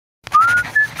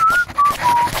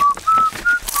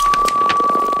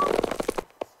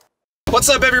What's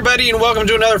up, everybody, and welcome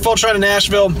to another Fultron in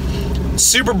Nashville.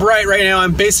 Super bright right now.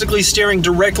 I'm basically staring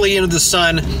directly into the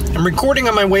sun. I'm recording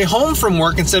on my way home from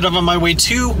work instead of on my way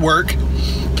to work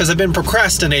because I've been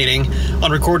procrastinating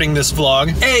on recording this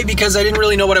vlog. A, because I didn't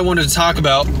really know what I wanted to talk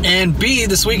about, and B,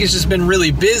 this week has just been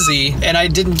really busy and I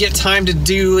didn't get time to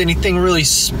do anything really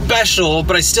special,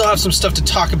 but I still have some stuff to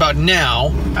talk about now.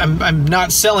 I'm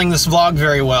not selling this vlog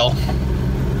very well.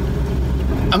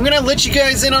 I'm gonna let you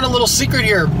guys in on a little secret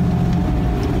here.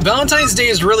 Valentine's Day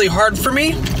is really hard for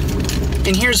me,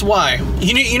 and here's why.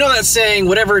 You know that saying,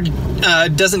 whatever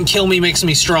doesn't kill me makes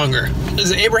me stronger? Is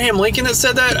it Abraham Lincoln that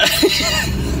said that?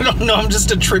 I don't know, I'm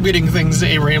just attributing things to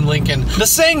Abraham Lincoln. The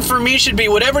saying for me should be,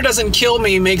 whatever doesn't kill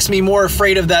me makes me more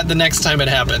afraid of that the next time it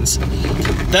happens.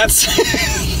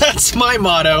 That's my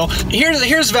motto.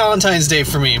 Here's Valentine's Day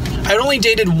for me. I'd only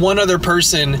dated one other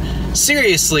person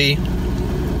seriously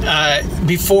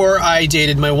before I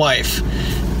dated my wife.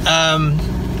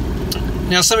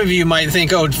 Now, some of you might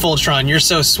think, oh, Fultron, you're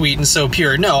so sweet and so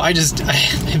pure. No, I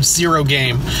have zero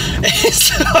game.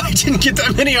 So I didn't get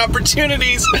that many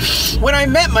opportunities. When I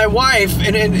met my wife,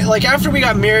 and like after we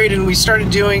got married and we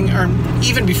started doing, or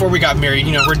even before we got married,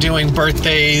 you know, we're doing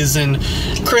birthdays and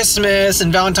Christmas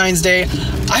and Valentine's Day,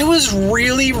 I was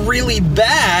really, really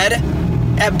bad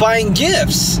at buying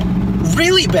gifts.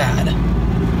 Really bad.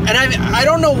 And I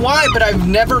don't know why, but I've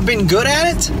never been good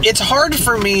at it. It's hard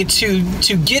for me to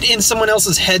get in someone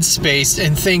else's headspace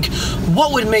and think,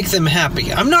 what would make them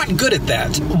happy? I'm not good at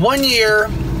that. One year,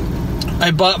 I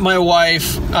bought my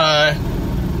wife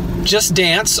Just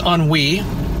Dance on Wii.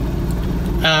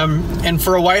 And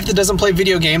for a wife that doesn't play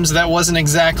video games, that wasn't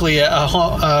exactly a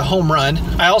home run.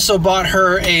 I also bought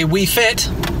her a Wii Fit,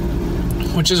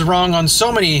 which is wrong on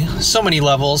so many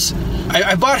levels.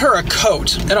 I bought her a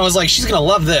coat, and I was like, she's gonna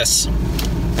love this.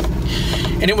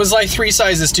 And it was like 3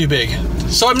 sizes too big.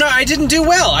 So I didn't do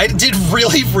well. I did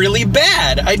really, really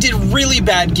bad. I did really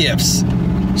bad gifts.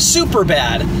 Super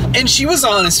bad. And she was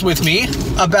honest with me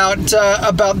about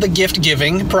the gift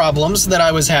giving problems that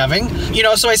I was having. You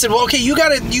know, so I said, well, okay, you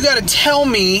gotta tell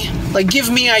me, like,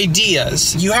 give me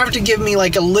ideas. You have to give me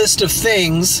like a list of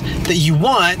things that you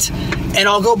want, and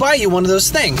I'll go buy you one of those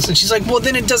things. And she's like, well,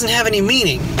 then it doesn't have any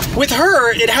meaning. With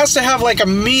her, it has to have like a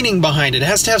meaning behind it. It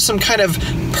has to have some kind of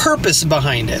purpose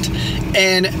behind it.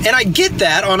 And I get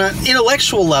that on an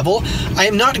intellectual level. I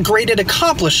am not great at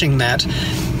accomplishing that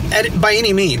by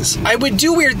any means. I would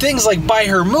do weird things like buy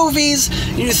her movies,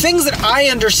 you know, things that I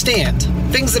understand,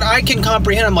 things that I can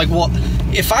comprehend. I'm like, well,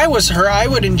 if I was her, I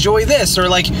would enjoy this. Or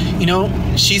like, you know,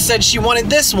 she said she wanted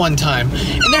this one time.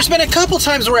 And there's been a couple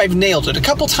times where I've nailed it, a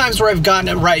couple times where I've gotten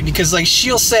it right, because like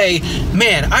she'll say,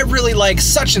 man, I really like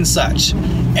such and such.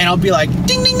 And I'll be like,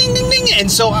 ding, ding, ding, ding, ding.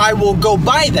 And so I will go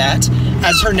buy that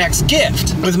as her next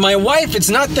gift. With my wife, it's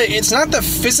not the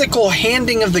physical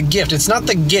handing of the gift. It's not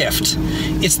the gift.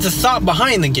 It's the thought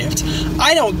behind the gift.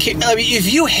 I don't care. I mean,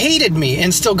 if you hated me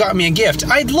and still got me a gift,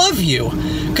 I'd love you,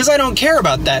 because I don't care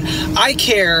about that. I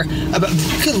care about,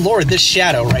 good Lord, this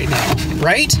shadow right now,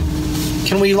 right?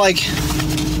 Can we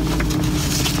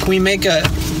make a,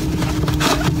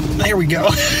 there we go.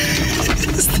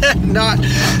 Is that not,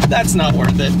 that's not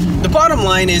worth it. The bottom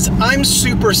line is, I'm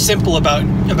super simple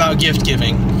about gift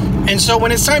giving. And so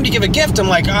when it's time to give a gift, I'm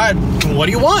like, what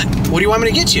do you want? What do you want me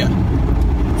to get you?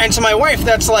 And to my wife,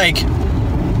 that's like,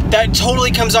 that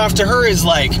totally comes off to her as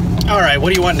like, all right,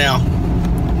 what do you want now?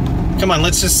 Come on,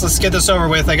 let's get this over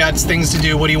with. I got things to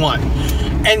do. What do you want?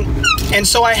 And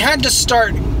so I had to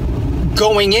start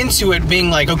going into it being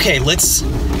like, okay, let's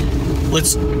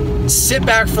sit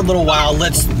back for a little while.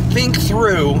 Let's think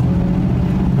through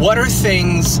what are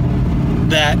things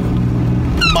that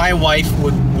my wife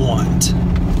would want.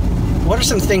 What are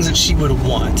some things that she would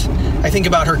want? I think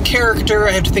about her character.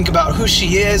 I have to think about who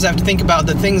she is. I have to think about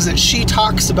the things that she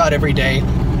talks about every day,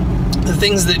 the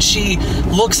things that she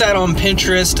looks at on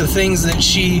Pinterest, the things that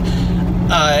she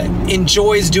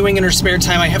enjoys doing in her spare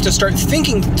time. I have to start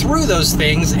thinking through those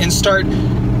things and start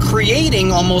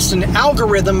creating almost an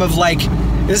algorithm of like,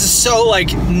 this is so like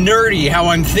nerdy how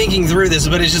I'm thinking through this,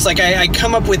 but it's just like I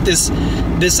come up with this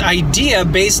idea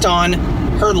based on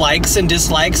her likes and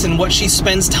dislikes and what she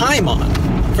spends time on.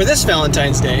 For this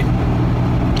Valentine's Day,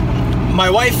 my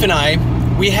wife and I,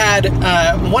 we had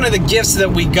one of the gifts that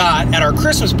we got at our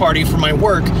Christmas party for my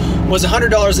work was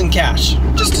 $100 in cash,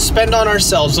 just to spend on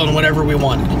ourselves on whatever we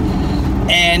wanted.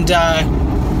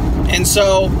 And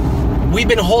so we've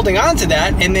been holding on to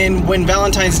that, and then when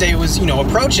Valentine's Day was, you know,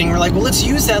 approaching, we're like, well, let's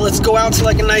use that. Let's go out to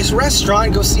like a nice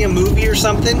restaurant, go see a movie or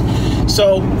something.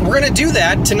 So we're gonna do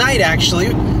that tonight,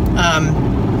 actually.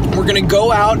 We're gonna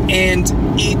go out and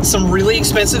eat some really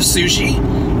expensive sushi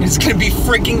It's going to be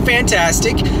freaking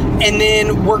fantastic. And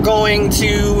then we're going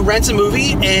to rent a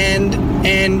movie and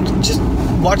just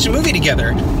watch a movie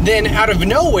together. Then out of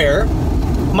nowhere,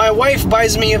 my wife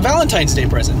buys me a Valentine's Day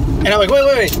present. And I'm like,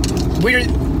 wait.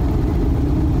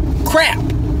 Crap.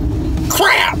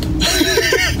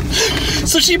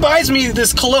 So she buys me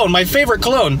this cologne, my favorite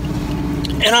cologne.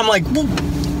 And I'm like, well,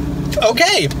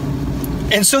 okay.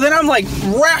 And so then I'm like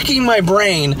racking my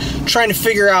brain trying to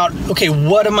figure out, okay,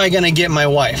 what am I going to get my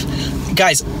wife?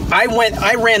 Guys, I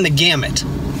ran the gamut.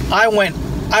 I went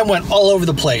all over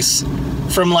the place,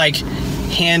 from like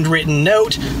handwritten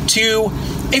note to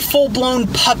a full-blown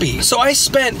puppy. So I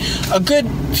spent a good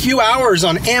few hours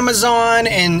on Amazon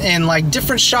and like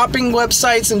different shopping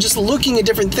websites and just looking at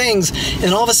different things,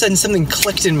 and all of a sudden something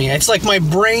clicked in me. It's like my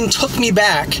brain took me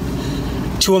back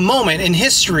to a moment in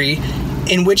history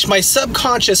in which my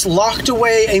subconscious locked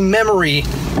away a memory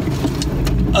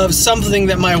of something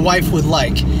that my wife would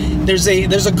like. There's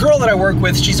a girl that I work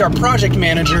with, she's our project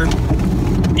manager,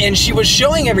 and she was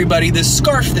showing everybody this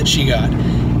scarf that she got,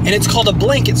 and it's called a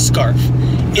blanket scarf.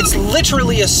 It's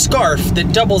literally a scarf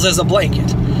that doubles as a blanket.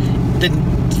 The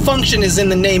function is in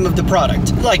the name of the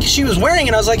product. Like, she was wearing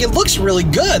it, I was like, it looks really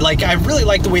good. Like, I really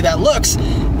like the way that looks,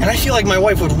 and I feel like my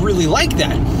wife would really like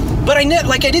that. But I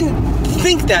didn't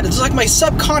think that. It's like my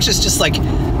subconscious just like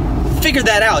figured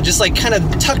that out, just like kind of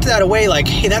tucked that away, like,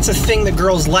 hey, that's a thing that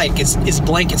girls like, is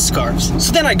blanket scarves.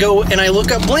 So then I go and I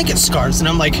look up blanket scarves, and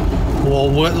I'm like,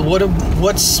 well,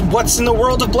 what's in the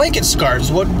world of blanket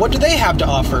scarves? What do they have to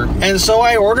offer? And so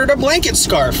I ordered a blanket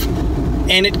scarf,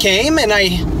 and it came, and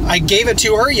I gave it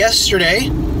to her yesterday,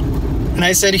 and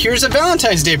I said, here's a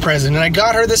Valentine's Day present, and I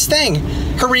got her this thing.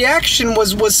 Her reaction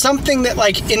was something that,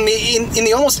 like, in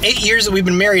the almost 8 years that we've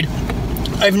been married,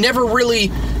 I've never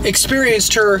really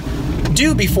experienced her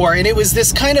do before, and it was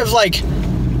this kind of like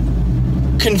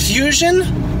confusion,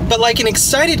 but like an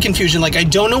excited confusion, like I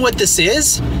don't know what this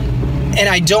is, and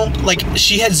I don't, like,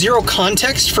 she had zero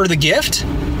context for the gift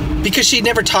because she'd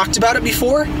never talked about it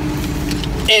before,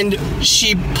 and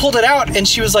she pulled it out and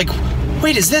she was like,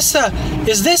 wait, is this?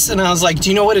 And I was like, do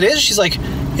you know what it is? She's like,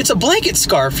 it's a blanket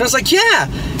scarf. And I was like, yeah.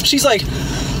 She's like,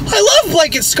 I love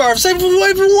blanket scarves. I've been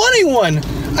wanting one.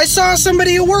 I saw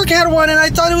somebody at work had one and I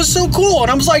thought it was so cool.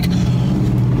 And I was like,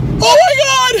 oh my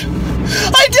God,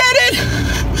 I did it.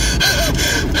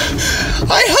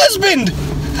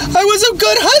 I was a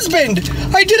good husband.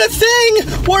 I did a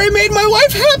thing where I made my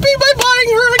wife happy by buying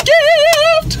her a gift.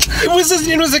 It was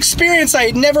an experience I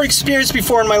had never experienced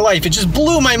before in my life. It just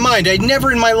blew my mind. I'd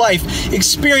never in my life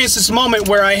experienced this moment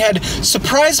where I had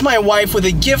surprised my wife with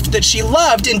a gift that she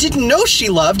loved and didn't know she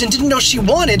loved and didn't know she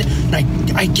wanted. And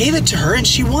I gave it to her and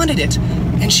she wanted it.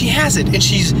 And she has it. And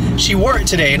she wore it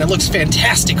today and it looks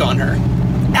fantastic on her.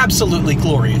 Absolutely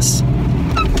glorious.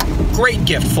 Great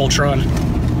gift, Fultron.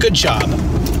 Good job.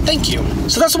 Thank you.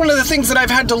 So that's one of the things that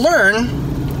I've had to learn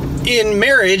in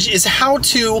marriage, is how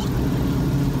to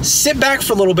sit back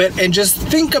for a little bit and just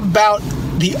think about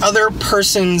the other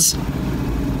person's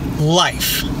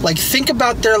life. Like, think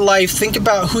about their life, think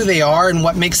about who they are and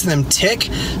what makes them tick,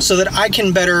 so that I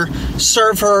can better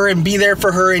serve her and be there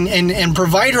for her and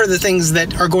provide her the things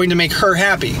that are going to make her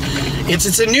happy.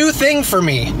 It's a new thing for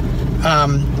me.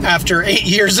 After 8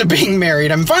 years of being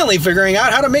married, I'm finally figuring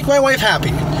out how to make my wife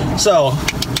happy. So,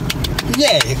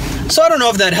 yay. So I don't know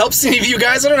if that helps any of you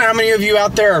guys. I don't know how many of you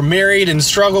out there are married and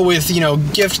struggle with,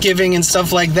 gift giving and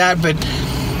stuff like that. But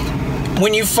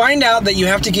when you find out that you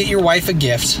have to get your wife a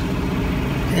gift,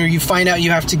 or you find out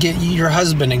you have to get your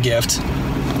husband a gift,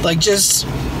 like, just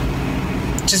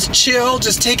chill,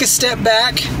 just take a step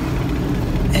back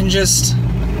and just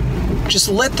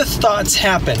let the thoughts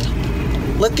happen.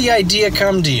 Let the idea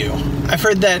come to you. I've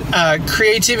heard that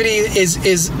creativity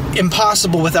is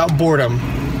impossible without boredom.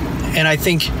 And I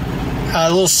think, a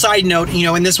little side note,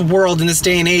 in this world, in this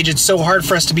day and age, it's so hard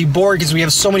for us to be bored because we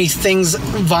have so many things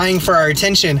vying for our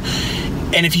attention.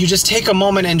 And if you just take a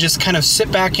moment and just kind of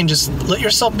sit back and just let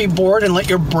yourself be bored and let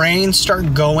your brain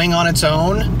start going on its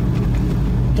own,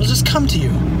 it'll just come to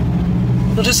you.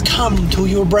 It'll just come to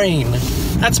your brain.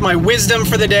 That's my wisdom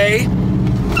for the day.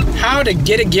 How to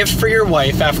get a gift for your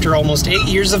wife after almost 8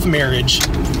 years of marriage.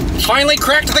 Finally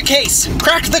cracked the case,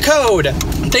 cracked the code.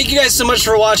 Thank you guys so much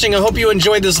for watching. I hope you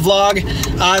enjoyed this vlog.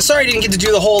 Sorry I didn't get to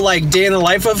do the whole day in the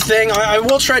life of thing. I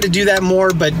will try to do that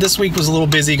more, but this week was a little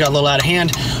busy, got a little out of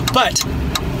hand. But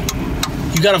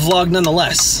you got a vlog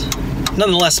nonetheless.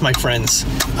 Nonetheless, my friends.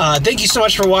 Thank you so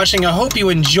much for watching. I hope you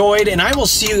enjoyed, and I will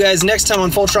see you guys next time on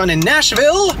Fultron in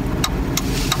Nashville.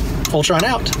 Fultron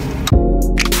out.